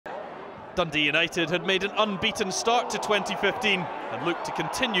Dundee United had made an unbeaten start to 2015 and looked to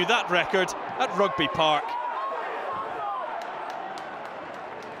continue that record at Rugby Park.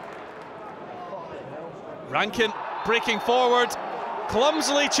 Rankin breaking forward,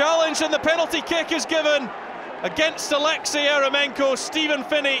 clumsily challenged, and the penalty kick is given against Alexei Eremenko. Stephen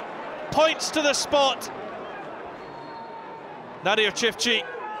Finney points to the spot. Nadir Ciftci,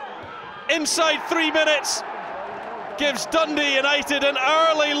 inside 3 minutes, gives Dundee United an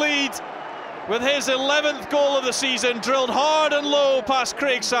early lead with his 11th goal of the season, drilled hard and low past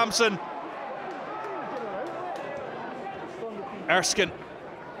Craig Samson. Erskine,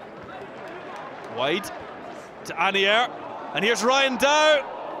 wide to Nadir, and here's Ryan Dow.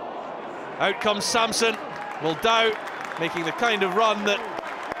 Out comes Samson. Well, Dow making the kind of run that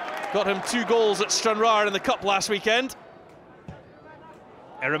got him 2 goals at Stranraer in the Cup last weekend.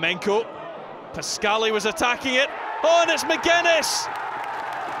 Eremenko, Pascali was attacking it. Oh, and it's Magennis!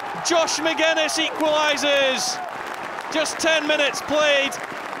 Josh Magennis equalises. Just 10 minutes played.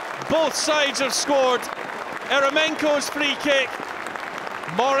 Both sides have scored. Eremenko's free kick.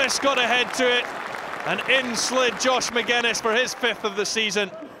 Morris got ahead to it, and in slid Josh Magennis for his 5th of the season.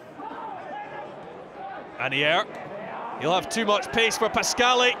 Nadir, he'll have too much pace for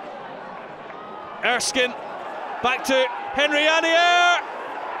Pascali. Erskine, back to Henri Nadir,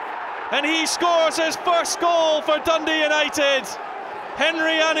 and he scores his first goal for Dundee United.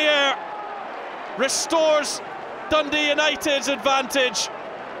 Henri Nadir restores Dundee United's advantage.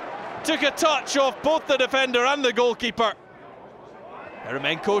 Took a touch off both the defender and the goalkeeper.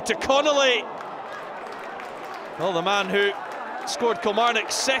 Eremenko to Connolly. Well, the man who scored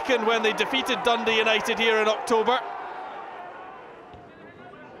Kilmarnock's 2nd when they defeated Dundee United here in October.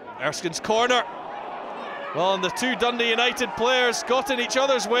 Erskine's corner. Well, and the 2 Dundee United players got in each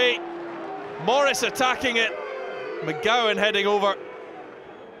other's way. Morris attacking it. McGowan heading over.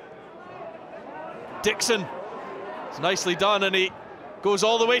 Dixon. It's nicely done, and he goes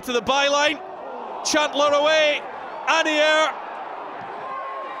all the way to the byline. Chandler away. Nadir.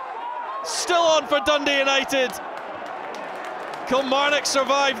 Still on for Dundee United. Kilmarnock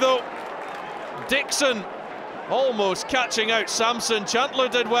survived though. Dixon almost catching out Samson. Chandler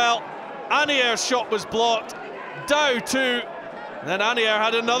did well. Nadir's shot was blocked. Dow too. And then Nadir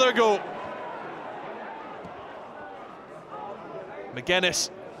had another go. Magennis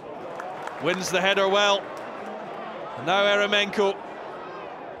wins the header well. And now Eremenko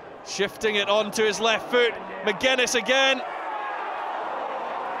shifting it onto his left foot. Magennis again.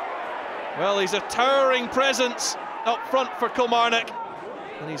 Well, he's a towering presence up front for Kilmarnock,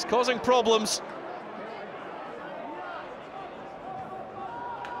 and he's causing problems.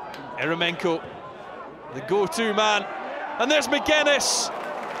 Eremenko, the go-to man, and there's Magennis.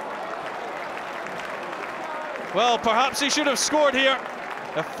 Well, perhaps he should have scored here.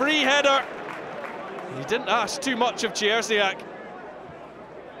 A free header. He didn't ask too much of Cierziak.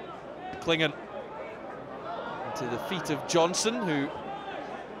 Clingan to the feet of Johnson, who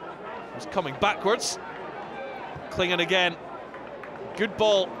was coming backwards. Clingan again. Good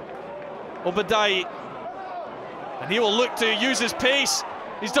ball. Obadiah. And he will look to use his pace.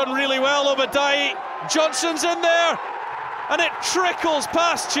 He's done really well, Obadiah. Johnson's in there. And it trickles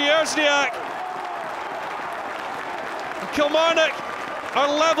past Cierziak. Kilmarnock are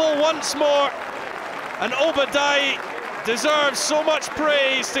level once more. And Obadiah deserves so much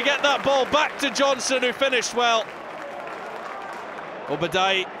praise to get that ball back to Johnson, who finished well.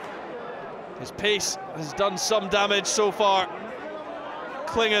 Obadiah, his pace has done some damage so far.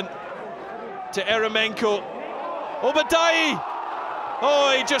 Clingan to Eremenko. Obadiah!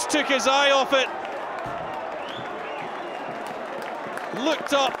 Oh, he just took his eye off it.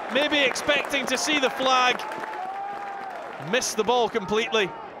 Looked up, maybe expecting to see the flag. Missed the ball completely.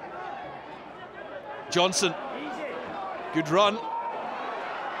 Johnson. Good run.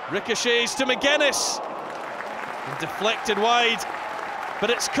 Ricochets to Magennis. And deflected wide. But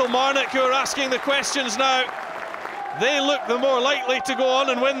it's Kilmarnock who are asking the questions now. They look the more likely to go on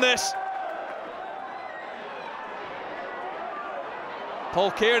and win this. Paul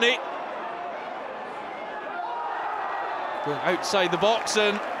Kearney going outside the box,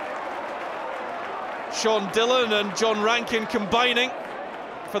 and Sean Dillon and John Rankin combining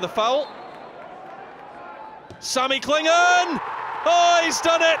for the foul. Sammy Clingan! Oh, he's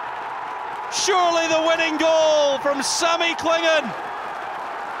done it! Surely the winning goal from Sammy Clingan.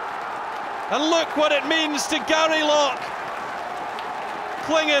 And look what it means to Gary Locke.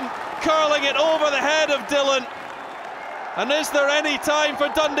 Clingan curling it over the head of Dillon. And is there any time for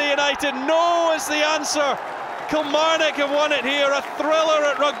Dundee United? No is the answer. Kilmarnock have won it here, a thriller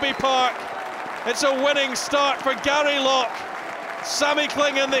at Rugby Park. It's a winning start for Gary Locke. Sammy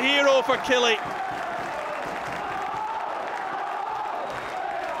Clingan, the hero for Killie.